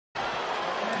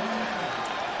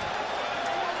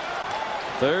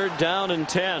Third down and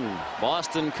 10.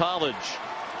 Boston College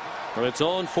from its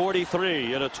own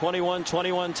 43 in a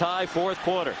 21-21 tie, fourth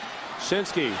quarter.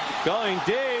 Shinsky going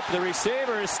deep. The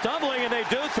receiver is stumbling, and they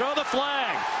do throw the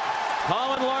flag.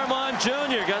 Colin Larmont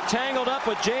Jr. got tangled up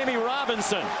with Jamie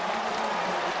Robinson.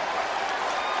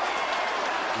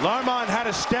 Larmont had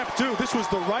a step too. This was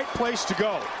the right place to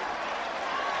go.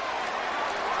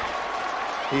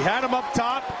 He had him up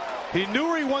top. He knew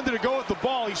where he wanted to go with the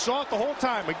ball. He saw it the whole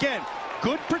time. Again,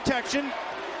 good protection.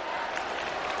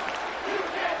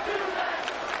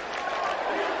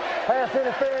 Pass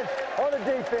interference on the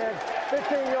defense.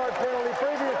 15-yard penalty.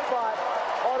 Previous spot.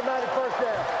 Automatic first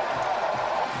down.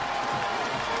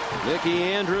 Mickey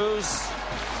Andrews.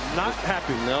 Not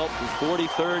happy. Nope.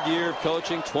 43rd year of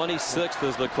coaching. 26th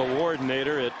as the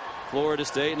coordinator at Florida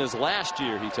State in his last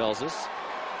year, he tells us.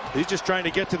 He's just trying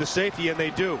to get to the safety, and they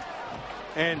do.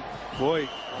 And, boy,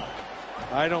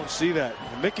 I don't see that.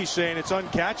 Mickey's saying it's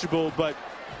uncatchable, but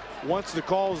once the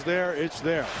call's there, it's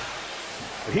there.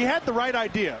 He had the right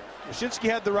idea. Shinsky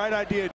had the right idea.